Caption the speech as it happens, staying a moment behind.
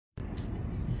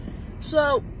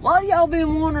So, a lot of y'all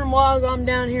been wondering why I'm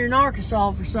down here in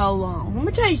Arkansas for so long. Let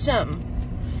me tell you something.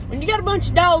 When you got a bunch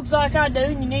of dogs like I do,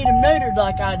 and you need them neutered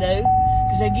like I do,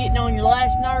 because they're getting on your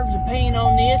last nerves and peeing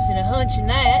on this and a hunching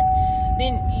that,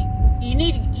 then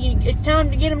it's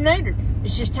time to get them neutered.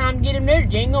 It's just time to get them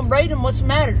neutered. You ain't gonna breed them, what's the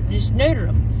matter? Just neuter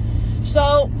them.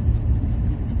 So,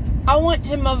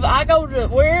 I go to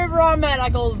wherever I'm at. I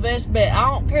go to the best bet. I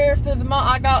don't care if they're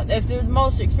the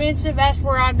most expensive. That's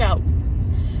where I go.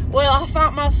 Well, I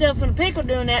found myself in a pickle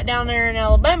doing that down there in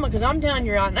Alabama, because I'm telling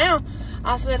you right now.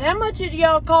 I said, how much did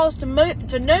y'all cost to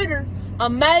neuter a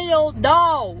male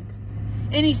dog?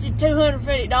 And he said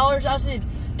 $250. I said,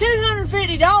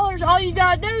 $250. All you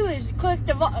gotta do is clip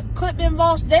them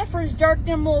vas deferens, jerk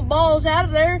them little balls out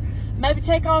of there. Maybe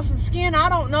take off some skin. I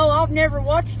don't know. I've never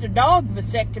watched a dog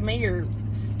vasectomy or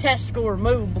testicle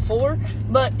removal before,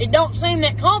 but it don't seem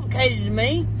that complicated to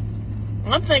me.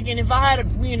 I'm thinking if I had,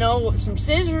 some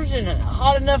scissors and a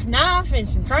hot enough knife and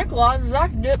some tranquilizers, I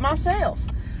could do it myself.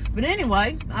 But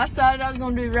anyway, I decided I was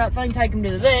going to do the right thing, take him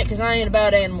to the vet, because I ain't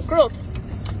about animal cruelty.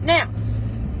 Now,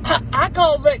 I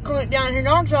called vet clinic down here in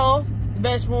Arkansas, the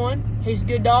best one. He's a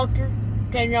good doctor.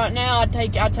 Okay, right now, I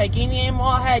take any animal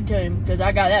I had to him, because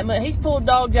I got that much. He's pulled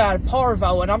dogs out of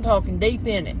parvo, and I'm talking deep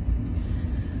in it.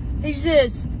 He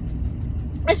says,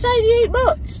 it's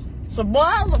 $88. So,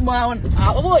 while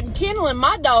I wasn't kindling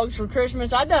my dogs for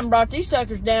Christmas, I done brought these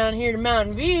suckers down here to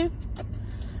Mountain View.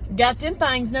 Got them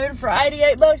things neutered for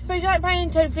 $88 a piece. I ain't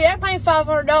paying $250. I'm paying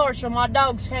 $500 so my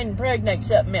dogs can't impregnate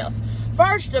something else.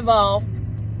 First of all,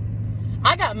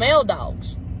 I got male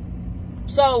dogs.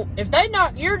 So, if they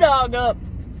knock your dog up,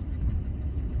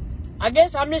 I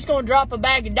guess I'm just going to drop a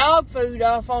bag of dog food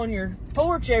off on your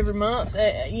porch every month,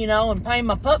 and pay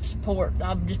my pup support.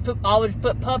 Always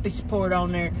put puppy support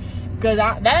on there. Because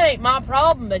that ain't my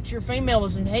problem that your female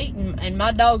was in heat and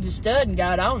my dog's a stud and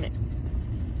got on it.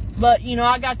 But,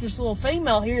 I got this little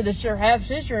female here that's her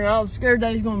half-sister, and I was scared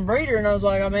they was going to breed her. And I was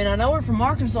like, I know we're from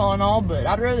Arkansas and all, but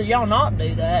I'd rather y'all not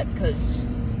do that, because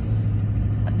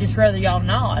I'd just rather y'all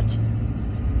not.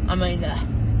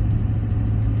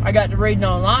 I got to reading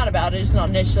online about it. It's not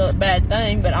necessarily a bad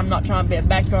thing, but I'm not trying to be a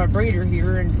backyard breeder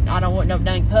here, and I don't want no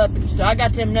dang puppies. So I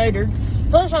got them neutered.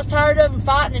 Plus, I was tired of them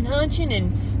fighting and hunching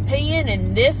and peeing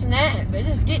and this and that. But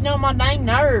just getting on my dang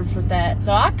nerves with that.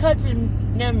 So I cut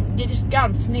them, just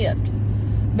got them snipped.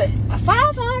 But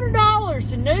 $500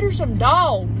 to neuter some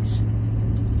dogs.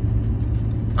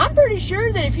 I'm pretty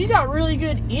sure that if you got really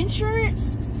good insurance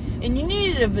and you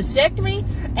needed a vasectomy,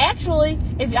 actually,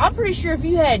 I'm pretty sure if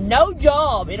you had no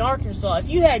job in Arkansas, if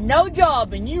you had no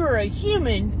job and you were a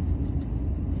human,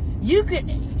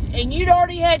 and you'd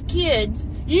already had kids,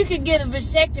 you could get a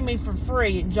vasectomy for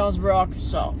free in Jonesboro,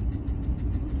 Arkansas.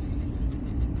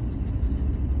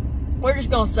 We're just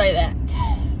going to say that.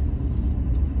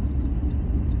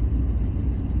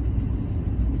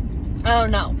 I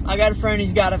don't know. I got a friend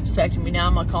who's got a vasectomy now.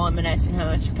 I'm going to call him and ask him how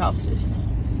much it costed.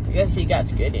 I guess he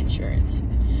got good insurance.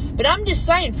 But I'm just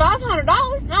saying,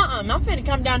 $500? I'm finna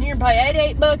come down here and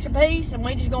pay $88 a piece, and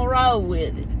we just gonna roll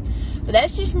with it. But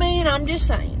that's just me, and I'm just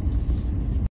saying.